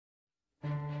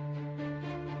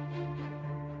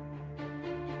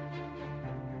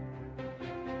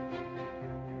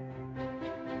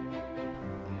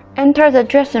Enter the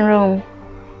dressing room.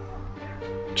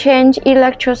 Change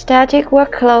electrostatic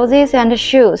work clothes and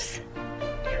shoes.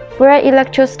 Wear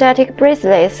electrostatic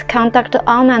bracelets. Conduct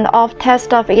on and off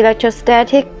test of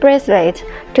electrostatic bracelet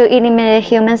to eliminate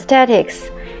human statics.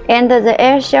 Enter the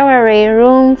air showery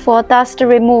room for dust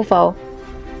removal.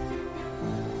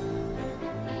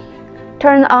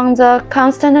 Turn on the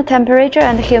constant temperature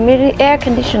and humidity air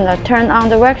conditioner. Turn on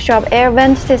the workshop air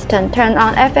vent system. Turn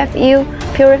on FFU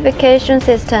purification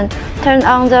system. Turn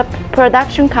on the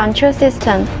production control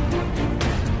system.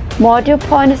 Module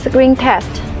point screen test.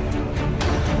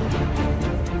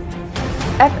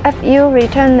 FFU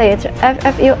return lid,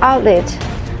 FFU outlet.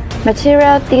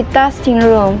 Material dedusting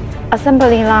room,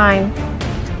 assembly line.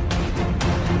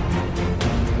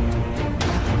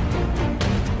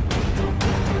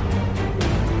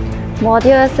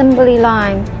 Module assembly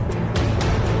line.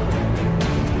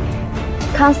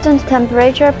 Constant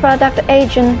temperature product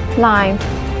agent line.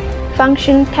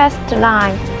 Function test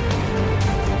line.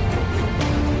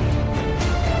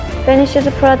 Finished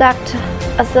product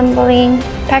assembling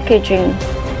packaging.